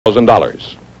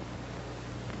$1,000.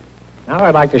 Now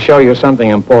I'd like to show you something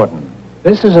important.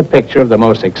 This is a picture of the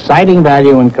most exciting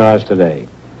value in cars today.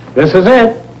 This is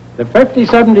it, the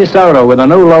 57 DeSoto with a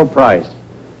new low price.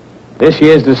 This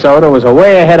year's DeSoto is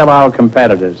way ahead of our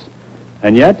competitors,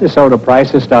 and yet DeSoto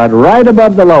prices start right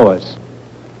above the lowest.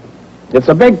 It's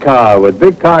a big car with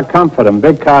big car comfort and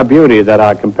big car beauty that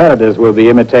our competitors will be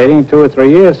imitating 2 or 3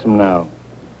 years from now.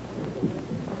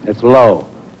 It's low,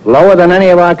 lower than any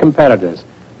of our competitors,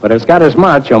 but it's got as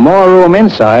much or more room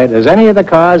inside as any of the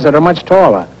cars that are much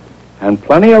taller, and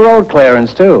plenty of road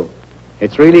clearance, too.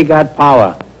 It's really got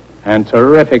power and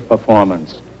terrific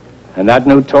performance. And that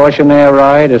new torsion air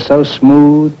ride is so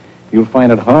smooth, you'll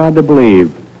find it hard to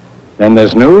believe. Then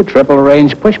there's new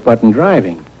triple-range push-button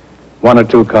driving. 1 or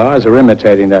 2 cars are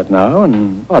imitating that now,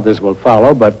 and others will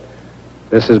follow, but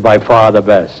this is by far the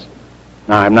best.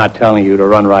 Now, I'm not telling you to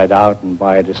run right out and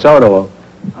buy a DeSoto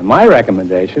on my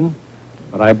recommendation,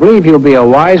 but I believe you'll be a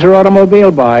wiser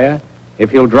automobile buyer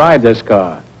if you'll drive this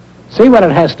car. See what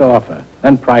it has to offer,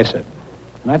 then price it.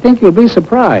 And I think you'll be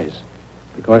surprised,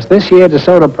 because this year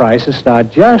DeSoto prices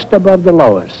start just above the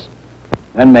lowest.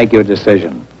 Then make your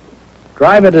decision.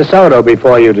 Drive a DeSoto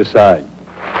before you decide.